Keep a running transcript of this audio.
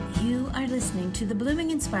You are listening to the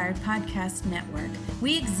Blooming Inspired Podcast Network.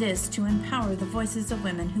 We exist to empower the voices of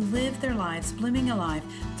women who live their lives blooming alive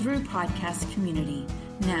through podcast community.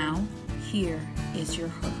 Now, here is your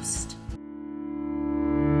host.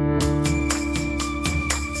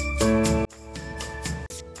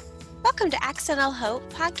 Welcome to Accidental Hope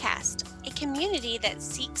Podcast, a community that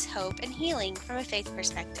seeks hope and healing from a faith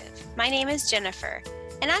perspective. My name is Jennifer,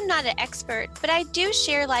 and I'm not an expert, but I do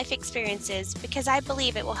share life experiences because I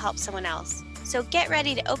believe it will help someone else. So get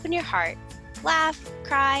ready to open your heart, laugh,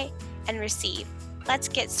 cry, and receive. Let's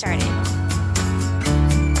get started.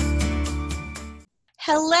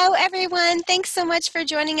 Hello, everyone. Thanks so much for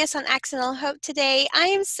joining us on Accidental Hope today. I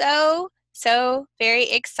am so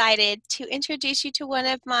very excited to introduce you to one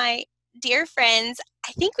of my dear friends.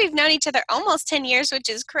 I think we've known each other almost 10 years, which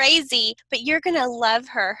is crazy, but you're going to love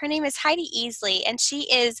her. Her name is Heidi Easley, and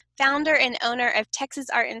she is founder and owner of Texas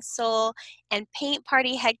Art and Soul and Paint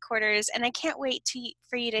Party Headquarters, and I can't wait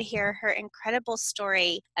for you to hear her incredible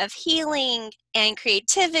story of healing and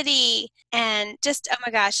creativity, and just, oh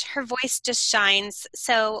my gosh, her voice just shines.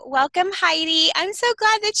 So welcome, Heidi. I'm so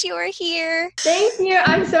glad that you are here. Thank you.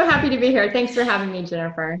 I'm so happy to be here. Thanks for having me,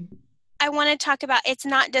 Jennifer. I want to talk about, it's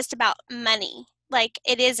not just about money. Like,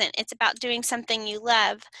 it isn't. It's about doing something you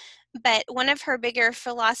love. But one of her bigger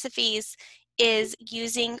philosophies is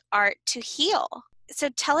using art to heal. So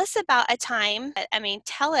tell us about a time,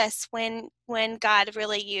 tell us when God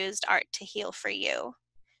really used art to heal for you,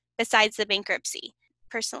 besides the bankruptcy,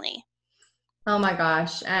 personally. Oh my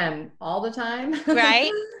gosh, all the time.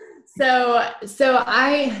 Right? So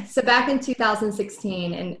back in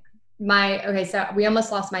 2016, and so we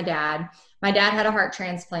almost lost my dad. My dad had a heart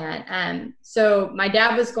transplant. So my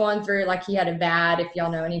dad was going through, like, he had a VAD, if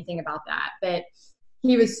y'all know anything about that, but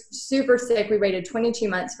he was super sick. We waited 22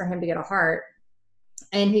 months for him to get a heart,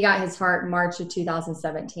 and he got his heart in March of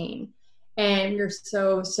 2017. And we're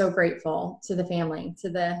so grateful to the family, to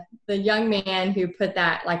the young man who put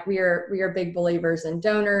that, like, we are big believers in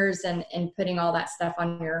donors and putting all that stuff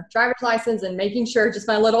on your driver's license and making sure, just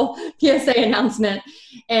my little PSA announcement.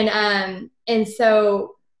 And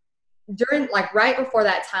so during, like, right before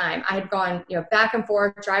that time, I had gone, back and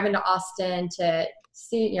forth, driving to Austin to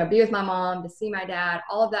see, be with my mom, to see my dad,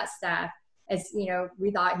 all of that stuff. As,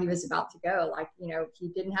 we thought he was about to go, like, he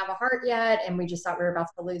didn't have a heart yet, and we just thought we were about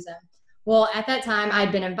to lose him. Well, at that time,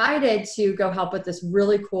 I'd been invited to go help with this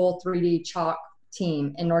really cool 3D chalk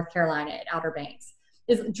team in North Carolina at Outer Banks.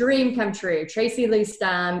 It's a dream come true. Tracy Lee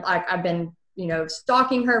Stum, like, I've been,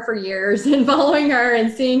 stalking her for years and following her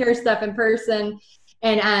and seeing her stuff in person.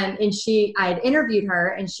 And I had interviewed her,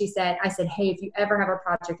 and I said, hey, if you ever have a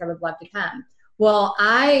project, I would love to come. Well,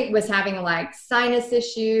 I was having, like, sinus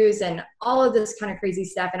issues and all of this kind of crazy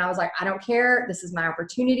stuff. And I was like, I don't care. This is my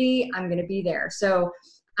opportunity. I'm going to be there. So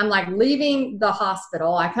I'm, like, leaving the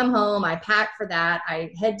hospital. I come home, I pack for that.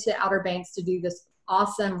 I head to Outer Banks to do this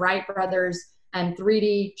awesome Wright Brothers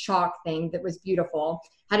 3D chalk thing that was beautiful.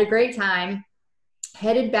 Had a great time,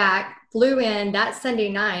 headed back, flew in that Sunday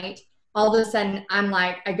night. All of a sudden, I'm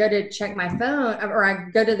like, I go to check my phone, or I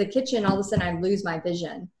go to the kitchen, all of a sudden I lose my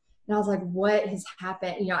vision. And I was like, what has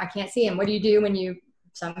happened? I can't see him. What do you do when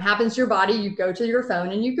something happens to your body? You go to your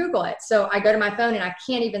phone and you Google it. So I go to my phone and I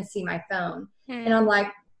can't even see my phone. And I'm like,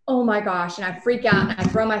 oh my gosh. And I freak out and I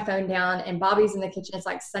throw my phone down, and Bobby's in the kitchen. It's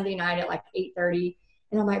like Sunday night at like 8:30.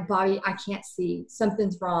 And I'm like, Bobby, I can't see.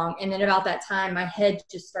 Something's wrong. And then about that time, my head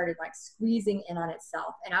just started, like, squeezing in on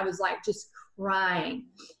itself. And I was, like, just crying.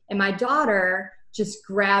 And my daughter just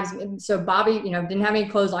grabs me. So Bobby, didn't have any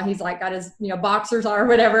clothes on. He's, like, got his, boxers on or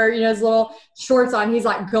whatever, his little shorts on. He's,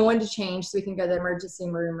 like, going to change so we can go to the emergency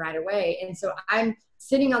room right away. And so I'm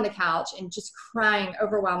sitting on the couch and just crying,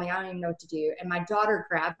 overwhelming. I don't even know what to do. And my daughter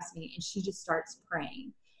grabs me and she just starts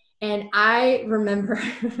praying. And I remember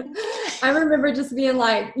just being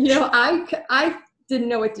like, I didn't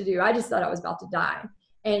know what to do. I just thought I was about to die.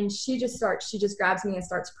 And she just grabs me and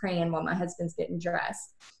starts praying while my husband's getting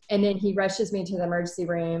dressed. And then he rushes me to the emergency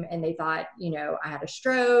room, and they thought, I had a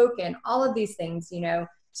stroke and all of these things,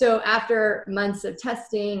 So after months of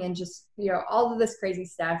testing and just, all of this crazy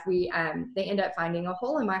stuff, they end up finding a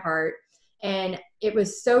hole in my heart. And it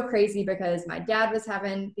was so crazy because my dad was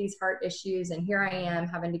having these heart issues, and here I am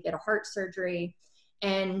having to get a heart surgery.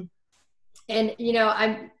 And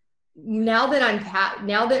now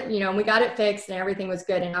that we got it fixed and everything was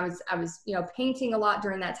good, and I was painting a lot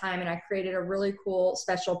during that time, and I created a really cool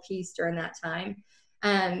special piece during that time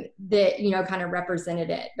that kind of represented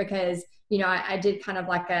it, because I did kind of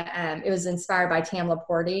like it was inspired by Tam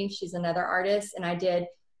Laporte. She's another artist, and I did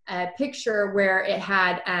a picture where it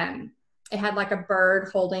had like a bird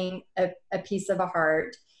holding a piece of a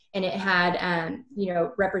heart, and it had,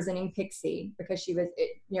 representing Pixie, because she was,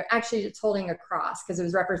 actually it's holding a cross because it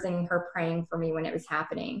was representing her praying for me when it was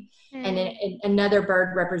happening. And then another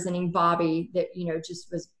bird representing Bobby that,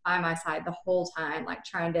 just was by my side the whole time, like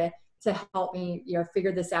trying to help me,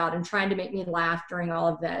 figure this out and trying to make me laugh during all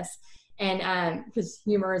of this. And because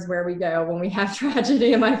humor is where we go when we have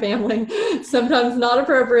tragedy in my family, sometimes not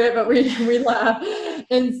appropriate, but we laugh.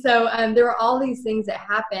 And so there were all these things that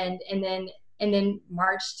happened. And then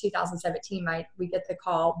March 2017, we get the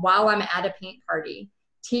call while I'm at a paint party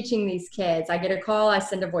teaching these kids. I get a call, I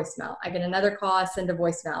send a voicemail. I get another call, I send a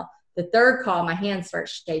voicemail. The third call, my hand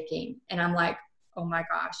starts shaking. And I'm like, oh my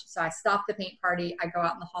gosh. So I stop the paint party. I go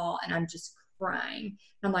out in the hall and I'm just crying.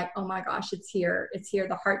 And I'm like, oh my gosh, it's here. It's here.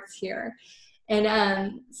 The heart's here.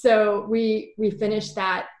 And so we finished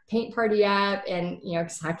that paint party up, and,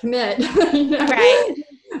 because I commit, Right.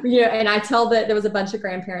 And I there was a bunch of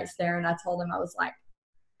grandparents there, and I told them, I was like,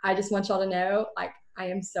 I just want y'all to know, like, I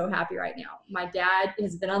am so happy right now. My dad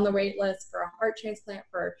has been on the wait list for a heart transplant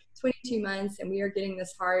for 22 months, and we are getting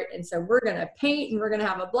this heart. And so we're going to paint and we're going to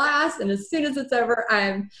have a blast. And as soon as it's over,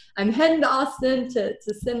 I'm heading to Austin to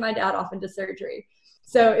send my dad off into surgery.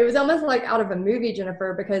 So it was almost like out of a movie,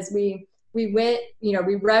 Jennifer, because we went,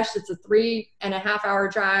 we rushed. It's a 3.5 hour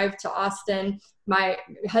drive to Austin. My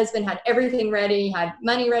husband had everything ready, had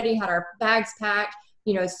money ready, had our bags packed.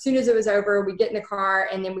 As soon as it was over, we get in the car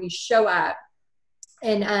and then we show up.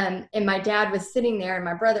 And my dad was sitting there,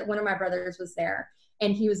 and one of my brothers was there,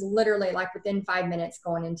 and he was literally like within 5 minutes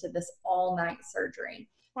going into this all night surgery.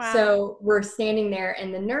 Wow. So we're standing there,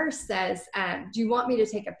 and the nurse says, do you want me to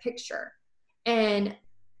take a picture? And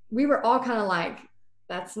we were all kind of like,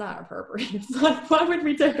 that's not appropriate. It's like, why would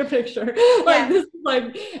we take a picture?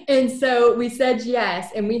 And so we said yes.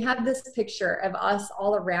 And we have this picture of us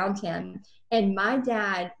all around him. And my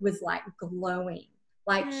dad was like glowing.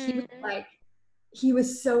 Like he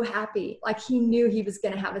was so happy. Like he knew he was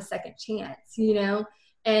going to have a second chance,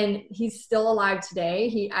 and he's still alive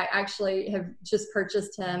today. I actually have just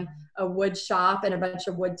purchased him a wood shop and a bunch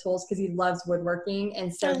of wood tools because he loves woodworking.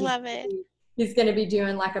 And so I love it. He's going to be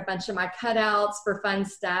doing like a bunch of my cutouts for fun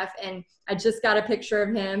stuff. And I just got a picture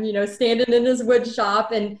of him, standing in his wood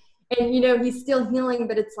shop, and he's still healing,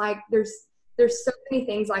 but it's like, there's so many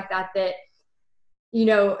things like that, that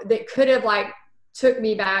could have like took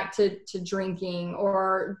me back to drinking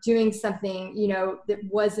or doing something, that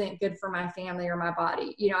wasn't good for my family or my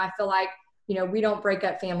body. I feel like, we don't break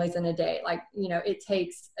up families in a day. Like, it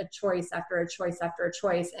takes a choice after a choice after a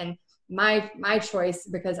choice. And my choice,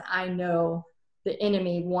 because I know the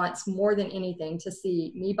enemy wants more than anything to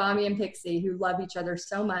see me, Bobby, and Pixie, who love each other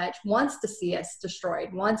so much, wants to see us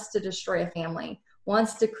destroyed, wants to destroy a family,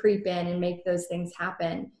 wants to creep in and make those things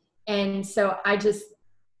happen. And so I just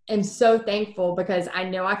am so thankful, because I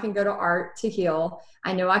know I can go to art to heal.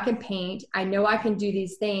 I know I can paint. I know I can do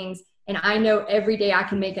these things. And I know every day I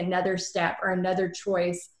can make another step or another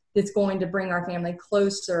choice that's going to bring our family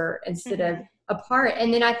closer instead of apart.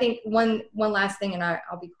 And then I think one last thing, and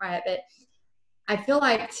I'll be quiet, but I feel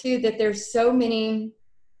like too, that there's so many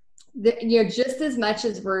that, just as much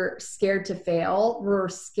as we're scared to fail, we're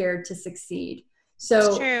scared to succeed.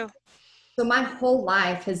 So, true. So my whole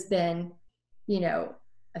life has been,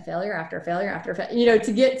 a failure after failure after failure,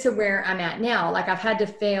 to get to where I'm at now. Like I've had to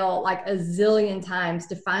fail like a zillion times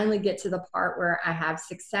to finally get to the part where I have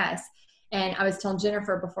success. And I was telling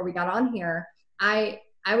Jennifer before we got on here, I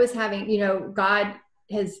was having, God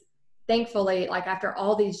has thankfully, like after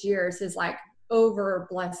all these years, has like over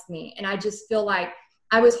blessed me. And I just feel like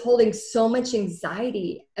I was holding so much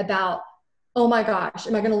anxiety about, oh my gosh,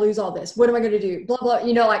 am I going to lose all this? What am I going to do? Blah, blah,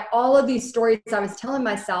 like all of these stories I was telling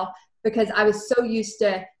myself, because I was so used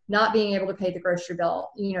to not being able to pay the grocery bill,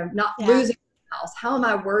 not losing the house. How am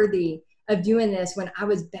I worthy of doing this when I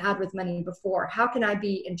was bad with money before? How can I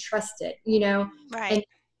be entrusted, Right. And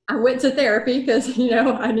I went to therapy because,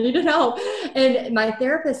 I needed help. And my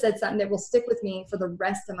therapist said something that will stick with me for the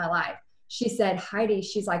rest of my life. She said, Heidi,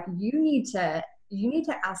 she's like, you need to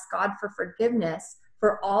ask God for forgiveness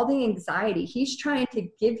for all the anxiety. He's trying to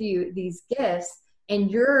give you these gifts, and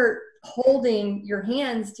you're holding your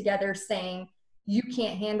hands together saying you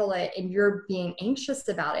can't handle it, and you're being anxious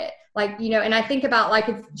about it. Like, and I think about like,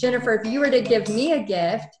 if Jennifer, if you were to give me a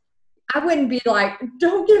gift, I wouldn't be like,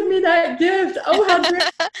 don't give me that gift. Oh, how dare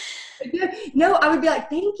you. No, I would be like,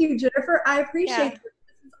 thank you, Jennifer. I appreciate it. This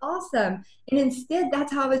is awesome. And instead,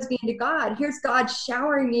 that's how I was being to God. Here's God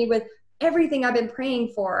showering me with everything I've been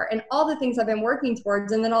praying for and all the things I've been working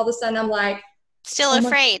towards. And then all of a sudden I'm like, still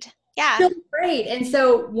afraid. Yeah. Still afraid. And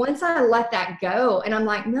so once I let that go, and I'm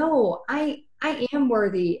like, no, I am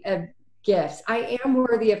worthy of gifts. I am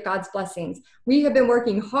worthy of God's blessings. We have been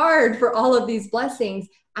working hard for all of these blessings.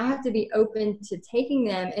 I have to be open to taking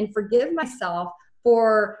them and forgive myself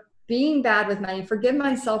for being bad with money, forgive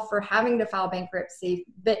myself for having to file bankruptcy,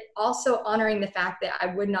 but also honoring the fact that I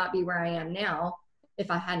would not be where I am now if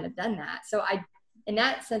I hadn't have done that. So in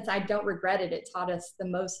that sense, I don't regret it. It taught us the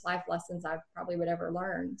most life lessons I probably would ever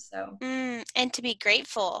learn. So, and to be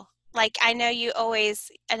grateful. Like, I know you always,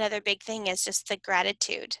 another big thing is just the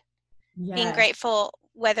gratitude. yes. Being grateful,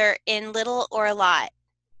 whether in little or a lot,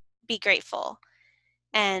 be grateful.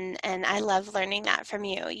 And I love learning that from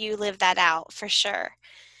you. You live that out for sure.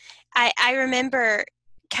 I remember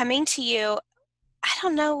coming to you, I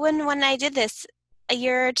don't know when I did this, a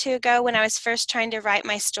year or two ago, when I was first trying to write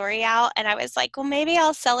my story out, and I was like, well, maybe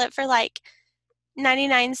I'll sell it for like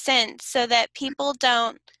 99 cents so that people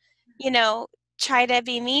don't, try to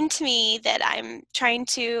be mean to me, that I'm trying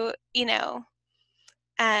to,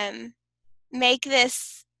 make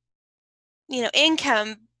this,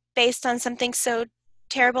 income based on something so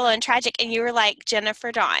terrible and tragic. And you were like,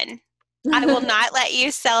 Jennifer Dawn, I will not let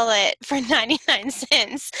you sell it for 99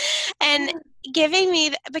 cents. And giving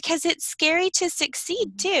me, because it's scary to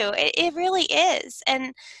succeed too. It really is.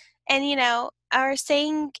 And are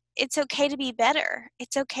saying it's okay to be better.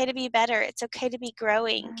 It's okay to be better. It's okay to be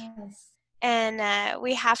growing. Yes. And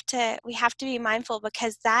we have to be mindful,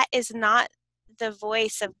 because that is not the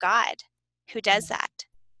voice of God who does that.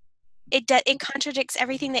 It contradicts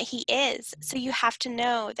everything that he is. So you have to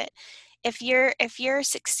know that if you're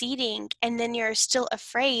succeeding and then you're still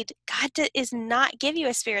afraid, God is not give you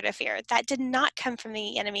a spirit of fear. That did not come from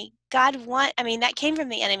the enemy. That came from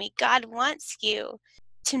the enemy. God wants you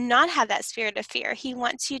to not have that spirit of fear. He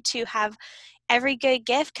wants you to have every good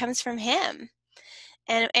gift comes from him.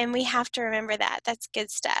 And we have to remember that. That's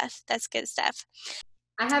good stuff. That's good stuff.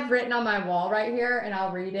 I have written on my wall right here, and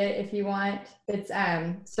I'll read it if you want. It's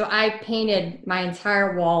so I painted my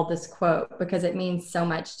entire wall this quote because it means so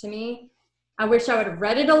much to me. I wish I would have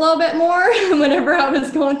read it a little bit more whenever I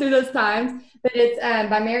was going through those times. But it's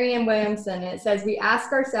by Marianne Williamson. And it says, we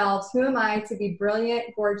ask ourselves, who am I to be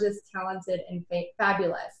brilliant, gorgeous, talented, and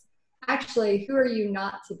fabulous? Actually, who are you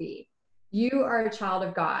not to be? You are a child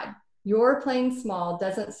of God. Your playing small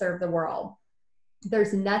doesn't serve the world.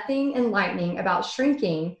 There's nothing enlightening about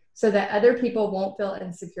shrinking so that other people won't feel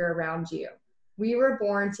insecure around you. We were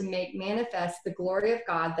born to make manifest the glory of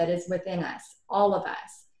God that is within us, all of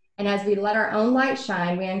us. And as we let our own light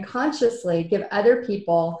shine, we unconsciously give other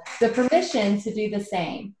people the permission to do the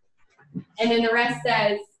same. And then the rest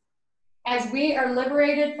says, as we are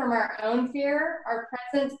liberated from our own fear, our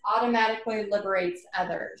presence automatically liberates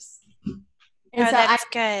others. And so that's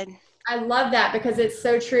good. I love that because it's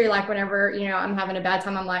so true. Like whenever, I'm having a bad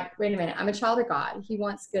time, I'm like, wait a minute, I'm a child of God. He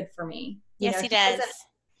wants good for me. Yes, he does.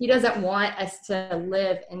 He doesn't want us to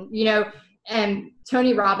live. And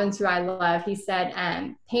Tony Robbins, who I love, he said,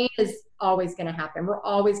 pain is always going to happen. We're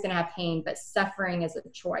always going to have pain, but suffering is a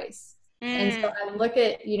choice. And so I look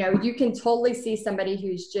at, you can totally see somebody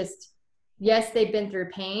who's just, yes, they've been through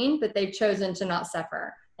pain, but they've chosen to not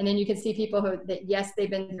suffer. And then you can see people yes, they've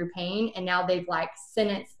been through pain, and now they've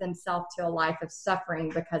sentenced themselves to a life of suffering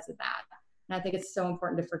because of that. And I think it's so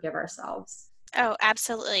important to forgive ourselves. Oh,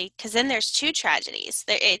 absolutely. Because then there's two tragedies.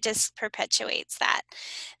 It just perpetuates that.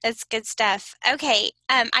 That's good stuff. Okay.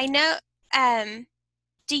 I know,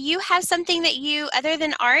 do you have something that other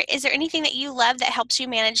than art, is there anything that you love that helps you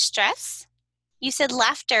manage stress? You said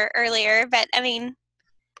laughter earlier, but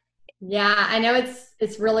yeah, I know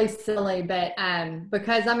it's really silly, but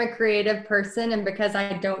because I'm a creative person and because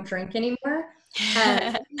I don't drink anymore,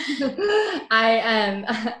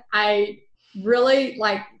 I really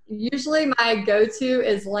usually my go-to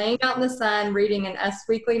is laying out in the sun reading an Us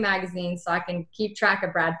Weekly magazine so I can keep track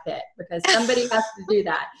of Brad Pitt, because somebody has to do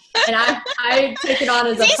that. And I take it on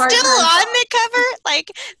as a partner. He's still on the cover?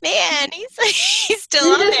 Man, he's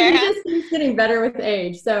still on there. He just keeps getting better with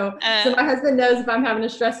age. So my husband knows if I'm having a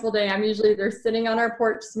stressful day, I'm usually either sitting on our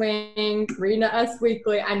porch swing, reading Us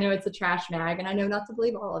Weekly. I know it's a trash mag, and I know not to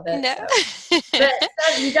believe all of it. No. But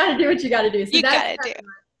you got to do what you got to do. So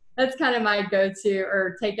That's kind of my go-to,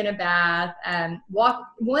 or taking a bath and walk.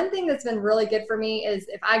 One thing that's been really good for me is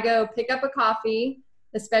if I go pick up a coffee,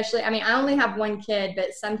 especially, I only have one kid,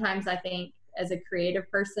 but sometimes I think as a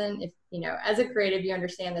creative person, if, as a creative, you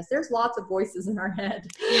understand this, there's lots of voices in our head,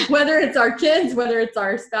 whether it's our kids, whether it's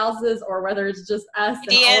our spouses, or whether it's just us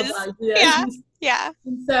and all of our ideas. Yeah.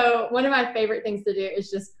 So one of my favorite things to do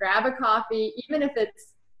is just grab a coffee, even if it's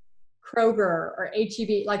Kroger or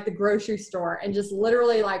H-E-B, the grocery store, and just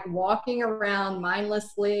literally walking around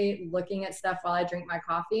mindlessly looking at stuff while I drink my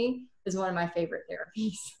coffee is one of my favorite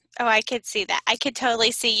therapies. Oh, I could see that. I could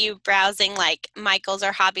totally see you browsing like Michael's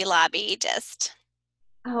or Hobby Lobby, just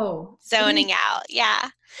zoning out. Yeah.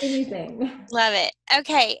 Anything. Love it.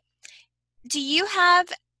 Okay. Do you have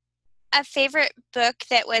a favorite book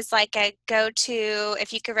that was like a go-to,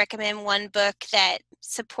 if you could recommend one book that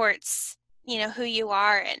supports, who you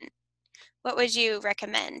are, and what would you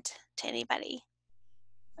recommend to anybody?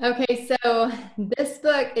 Okay, so this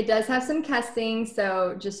book, it does have some cussing,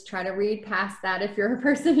 so just try to read past that if you're a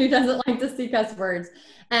person who doesn't like to see cuss words.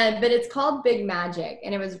 But it's called Big Magic,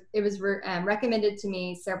 and it was recommended to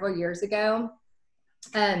me several years ago.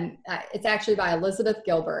 It's actually by Elizabeth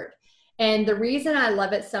Gilbert. And the reason I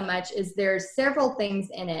love it so much is there's several things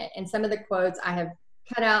in it, and some of the quotes I have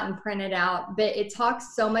cut out and printed out, but it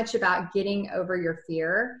talks so much about getting over your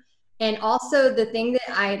fear. And also the thing that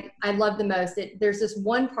I love the most, there's this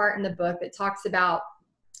one part in the book that talks about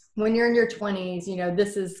when you're in your 20s,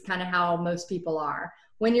 this is kind of how most people are.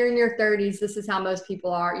 When you're in your 30s, this is how most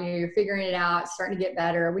people are. You're figuring it out, starting to get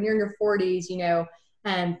better. When you're in your 40s,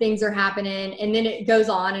 and things are happening, and then it goes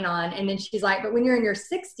on. And then she's like, but when you're in your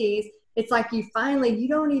 60s, it's like you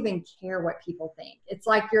don't even care what people think. It's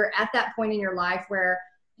like you're at that point in your life where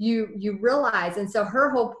you realize. And so her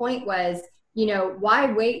whole point was,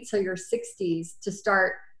 why wait till your 60s to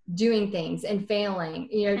start doing things and failing?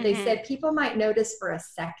 They said people might notice for a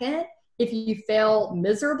second. If you fail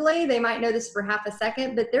miserably, they might notice for half a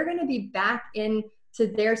second, but they're going to be back into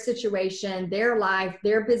their situation, their life,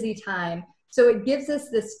 their busy time. So it gives us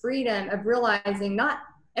this freedom of realizing not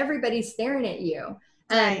everybody's staring at you.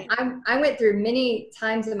 Right. I went through many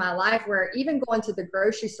times in my life where even going to the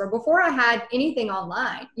grocery store before I had anything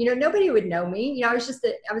online, nobody would know me. I was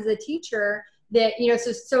a teacher that,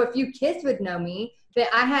 so a few kids would know me, but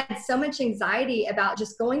I had so much anxiety about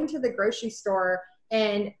just going to the grocery store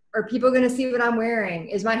and are people going to see what I'm wearing?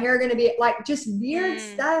 Is my hair going to be like just weird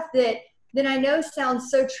stuff that I know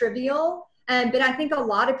sounds so trivial. But I think a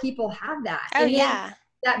lot of people have that. Oh, and yeah.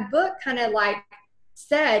 That book kind of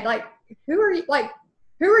said, who are you?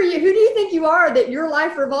 Who do you think you are that your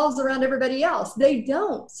life revolves around everybody else? They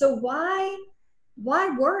don't. So why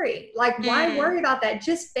worry? Why worry about that?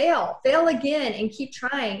 Just fail again and keep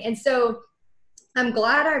trying. And so I'm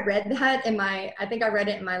glad I read that I think I read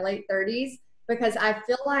it in my late 30s, because I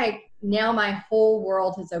feel like now my whole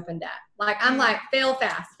world has opened up. I'm fail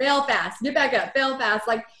fast, get back up, fail fast.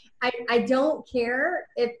 I don't care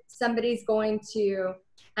if somebody's going to,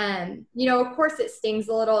 of course it stings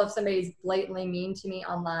a little if somebody's blatantly mean to me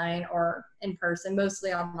online or in person,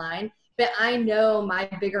 mostly online, but I know my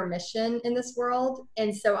bigger mission in this world.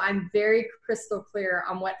 And so I'm very crystal clear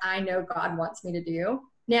on what I know God wants me to do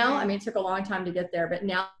now. I mean, it took a long time to get there, but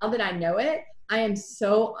now that I know it, I am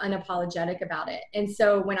so unapologetic about it. And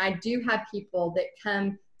so when I do have people that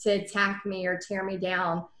come to attack me or tear me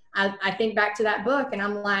down, I think back to that book and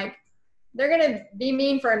I'm like, they're going to be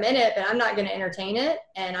mean for a minute, but I'm not going to entertain it.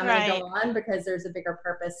 And I'm going to go on because there's a bigger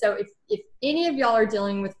purpose. So if any of y'all are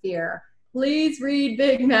dealing with fear, please read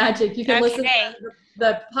Big Magic. You can listen to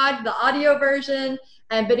the audio version,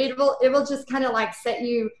 but it will just kind of set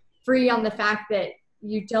you free on the fact that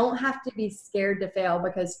you don't have to be scared to fail,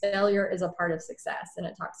 because failure is a part of success. And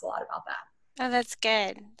it talks a lot about that. Oh, that's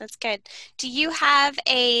good. That's good. Do you have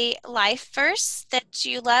a life verse that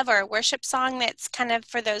you love, or a worship song that's kind of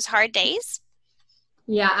for those hard days?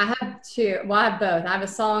 Yeah, I have two. Well, I have both. I have a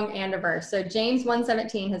song and a verse. So James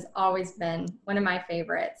 1:17 has always been one of my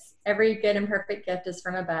favorites. Every good and perfect gift is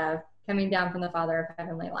from above, coming down from the Father of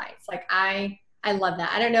heavenly lights. I love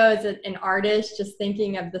that. I don't know, as an artist, just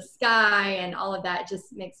thinking of the sky and all of that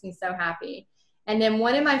just makes me so happy. And then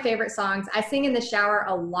one of my favorite songs, I sing in the shower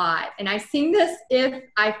a lot. And I sing this if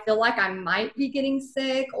I feel like I might be getting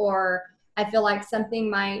sick, or I feel like something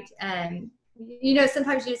might,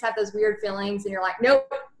 sometimes you just have those weird feelings and you're like,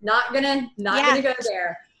 nope, not gonna go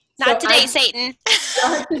there. Not today, Satan.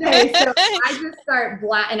 Not today. So I just start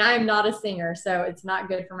and I am not a singer, so it's not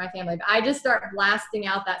good for my family, but I just start blasting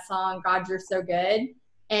out that song, God, You're So Good.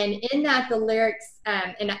 And in that, the lyrics,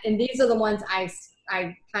 and these are the ones I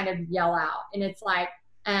kind of yell out. And it's like,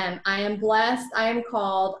 I am blessed, I am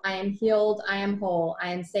called, I am healed, I am whole,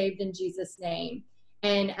 I am saved in Jesus' name.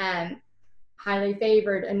 And highly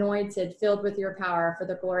favored, anointed, filled with your power for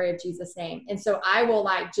the glory of Jesus' name. And so I will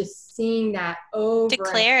just sing that over.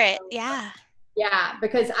 Declare it. Yeah. Yeah.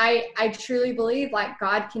 Because I truly believe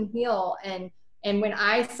God can heal. And when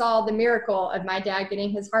I saw the miracle of my dad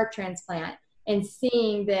getting his heart transplant and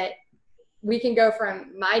seeing that we can go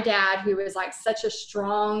from my dad, who was such a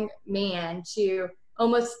strong man, to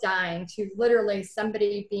almost dying, to literally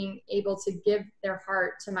somebody being able to give their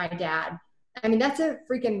heart to my dad. I mean, that's a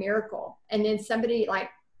freaking miracle. And then somebody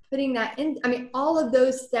putting that in. I mean, all of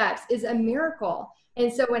those steps is a miracle.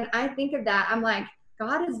 And so when I think of that, I'm like,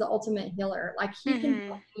 God is the ultimate healer. Like he can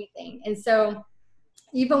do anything. And so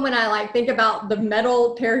even when I like think about the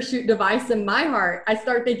metal parachute device in my heart, I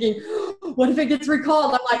start thinking, what if it gets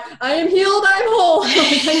recalled? I'm like, I am healed, I'm whole.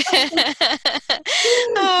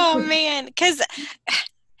 Oh man, because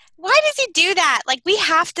why does he do that? Like, we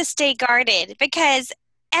have to stay guarded, because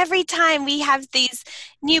every time we have these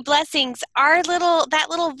new blessings, that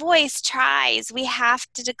little voice tries. We have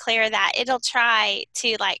to declare that. It'll try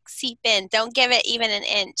to like seep in. Don't give it even an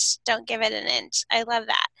inch. Don't give it an inch. I love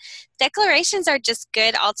that. Declarations are just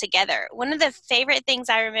good altogether. One of the favorite things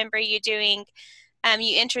I remember you doing,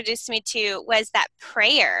 you introduced me to, was that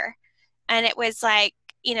prayer. And it was like,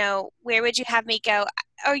 where would you have me go?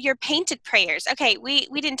 Oh, your painted prayers. Okay, we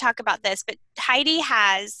didn't talk about this, but Heidi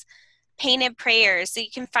has painted prayers, so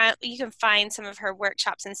you can find some of her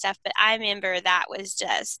workshops and stuff. But I remember that was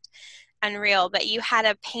just unreal. But you had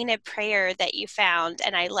a painted prayer that you found,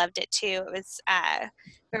 and I loved it too. It was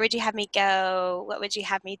where would you have me go? What would you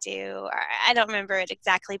have me do? Or, I don't remember it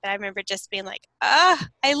exactly, but I remember just being like, oh,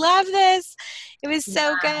 I love this. It was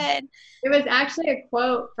so good. It was actually a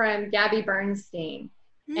quote from Gabby Bernstein.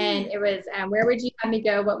 And it was, where would you have me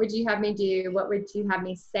go? What would you have me do? What would you have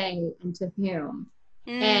me say, and to whom?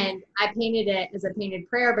 And I painted it as a painted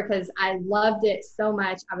prayer because I loved it so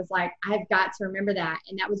much. I was like, I've got to remember that.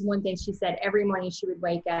 And that was one thing she said every morning she would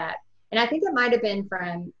wake up. And I think it might have been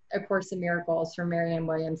from A Course in Miracles from Marianne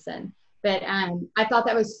Williamson. But I thought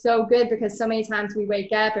that was so good, because so many times we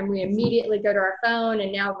wake up and we immediately go to our phone,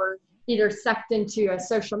 and now we're either sucked into a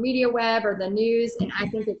social media web or the news. And I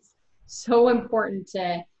think it's so important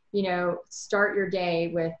to, start your day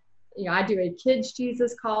with, I do a kids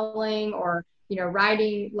Jesus calling, or,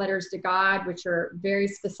 writing letters to God, which are very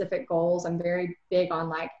specific goals. I'm very big on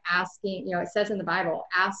like asking, it says in the Bible,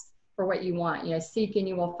 ask for what you want, seek and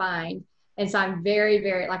you will find. And so I'm very,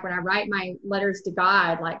 very, like when I write my letters to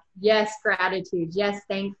God, like, yes, gratitude, yes,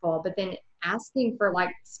 thankful, but then asking for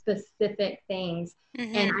like specific things.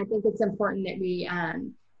 And I think it's important that we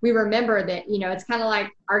remember that, it's kind of like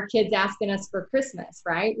our kids asking us for Christmas,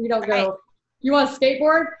 right? We don't go, you want a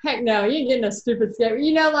skateboard? Heck no, you ain't getting a stupid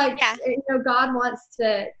skateboard. God wants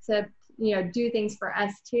to do things for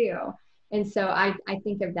us too. And so I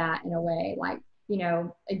think of that in a way, like,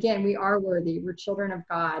 again, we are worthy. We're children of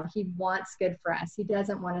God. He wants good for us. He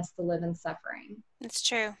doesn't want us to live in suffering. It's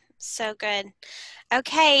true. So good.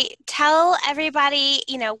 Okay, tell everybody,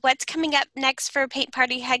 what's coming up next for Paint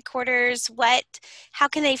Party Headquarters. How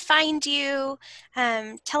can they find you?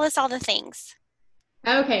 Tell us all the things.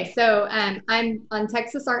 Okay, so I'm on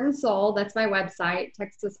Texas Art and Soul. That's my website,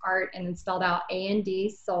 Texas Art, and then spelled out A-N-D,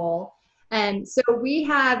 Soul. And so we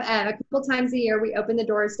have a couple times a year, we open the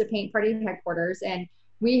doors to Paint Party Headquarters, and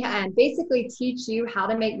we basically teach you how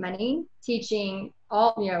to make money, teaching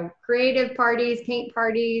all, creative parties, paint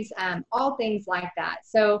parties, all things like that.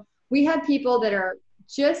 So we have people that are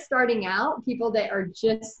just starting out, people that are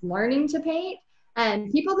just learning to paint,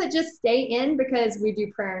 and people that just stay in because we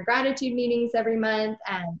do prayer and gratitude meetings every month,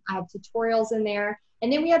 and I have tutorials in there.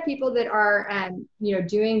 And then we have people that are,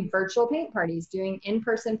 doing virtual paint parties, doing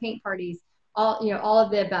in-person paint parties, all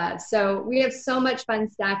of the above. So we have so much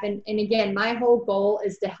fun stuff. And again, my whole goal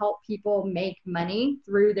is to help people make money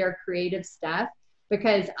through their creative stuff,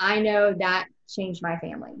 because I know that changed my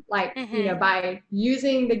family. Like, by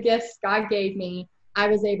using the gifts God gave me, I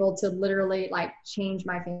was able to literally like change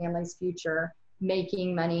my family's future,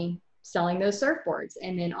 making money, selling those surfboards,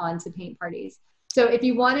 and then on to paint parties. So if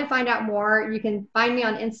you want to find out more, you can find me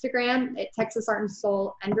on Instagram at Texas Art and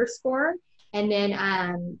Soul _. And then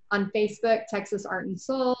on Facebook, Texas Art and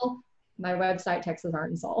Soul, my website, Texas Art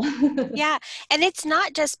and Soul. Yeah. And it's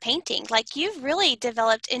not just painting. Like, you've really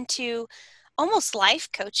developed into almost life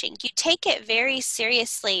coaching. You take it very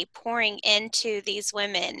seriously, pouring into these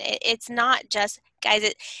women. It's not just,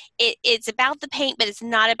 guys, it's about the paint, but it's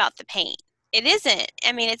not about the paint. It isn't.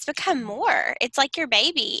 I mean, it's become more. It's like your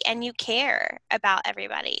baby, and you care about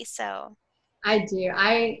everybody. So I do.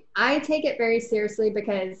 I take it very seriously,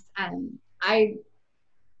 because I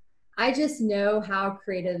just know how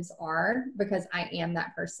creatives are, because I am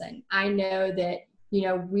that person. I know that,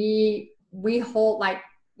 we hold, like,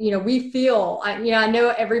 we feel, I know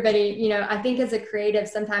everybody, I think as a creative,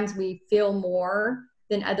 sometimes we feel more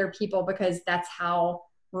than other people, because that's how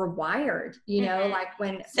we're wired, like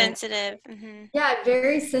when sensitive. Yeah,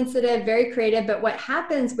 very sensitive, very creative. But what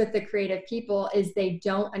happens with the creative people is they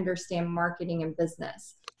don't understand marketing and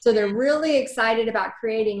business. So they're really excited about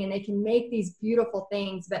creating, and they can make these beautiful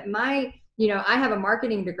things. But I have a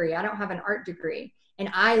marketing degree. I don't have an art degree. And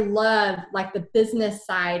I love like the business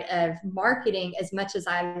side of marketing as much as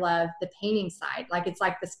I love the painting side. Like it's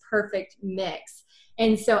like this perfect mix.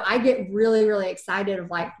 And so I get really, really excited of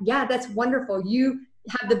like, yeah, that's wonderful. You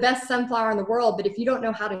have the best sunflower in the world, but if you don't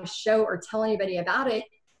know how to show or tell anybody about it,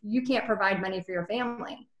 you can't provide money for your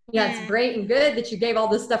family. Yeah, it's great and good that you gave all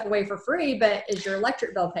this stuff away for free, but is your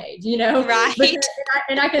electric bill paid, you know? Right.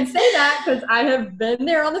 And I can say that because I have been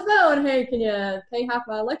there on the phone. Hey, can you pay half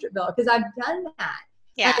my electric bill? Because I've done that.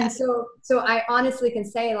 Yeah. And so I honestly can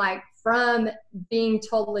say, like, from being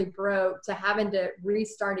totally broke to having to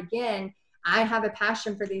restart again, I have a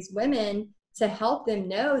passion for these women to help them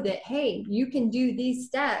know that, hey, you can do these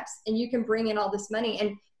steps and you can bring in all this money.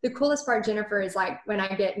 And the coolest part, Jennifer, is like when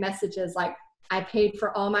I get messages like, I paid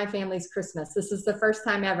for all my family's Christmas. This is the first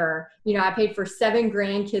time ever. You know, I paid for 7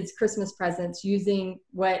 grandkids' Christmas presents using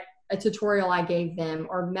a tutorial I gave them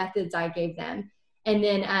or methods I gave them. And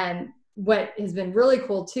then what has been really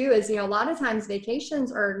cool too is, you know, a lot of times vacations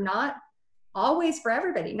are not always for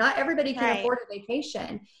everybody. Not everybody can afford a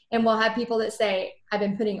vacation. And we'll have people that say, I've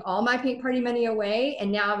been putting all my paint party money away, and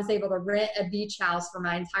now I was able to rent a beach house for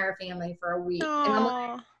my entire family for a week. Aww. And I'm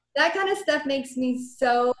like, that kind of stuff makes me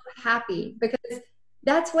so happy because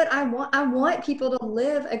that's what I want. I want people to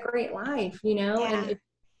live a great life, you know, and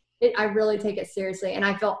I really take it seriously, and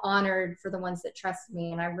I feel honored for the ones that trust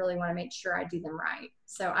me, and I really want to make sure I do them right.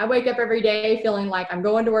 So I wake up every day feeling like I'm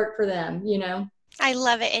going to work for them, you know. I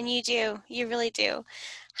love it, and you do. You really do.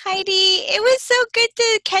 Heidi, it was so good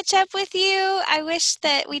to catch up with you. I wish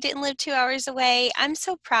that we didn't live 2 hours away. I'm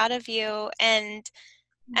so proud of you, and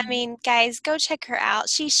I mean, guys, go check her out.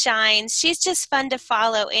 She shines. She's just fun to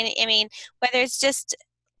follow. And I mean, whether it's just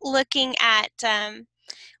looking at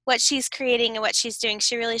what she's creating and what she's doing,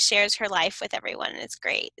 she really shares her life with everyone, and it's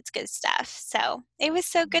great. It's good stuff. So it was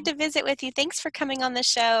so good to visit with you. Thanks for coming on the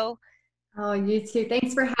show. Oh, you too.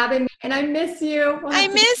 Thanks for having me. And I miss you. I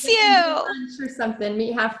miss you. Lunch or something.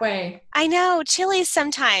 Meet halfway. I know. Chili's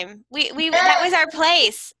sometime. We that was our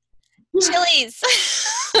place. Chili's.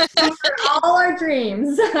 All our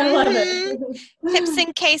dreams. I love it. Chips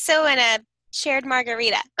and queso and a shared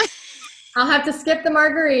margarita. I'll have to skip the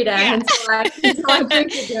margarita until I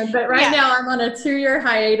drink again. But right now I'm on a 2-year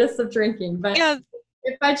hiatus of drinking. But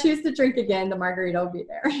if I choose to drink again, the margarita will be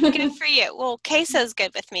there. Good for you. Well, queso's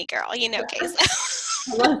good with me, girl. You know queso.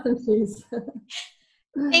 I love some cheese.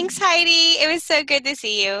 Thanks, Heidi. It was so good to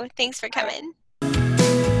see you. Thanks for coming.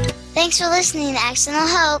 Thanks for listening to Accidental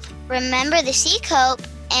Hope. Remember to seek hope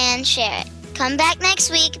and share it. Come back next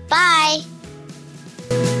week. Bye.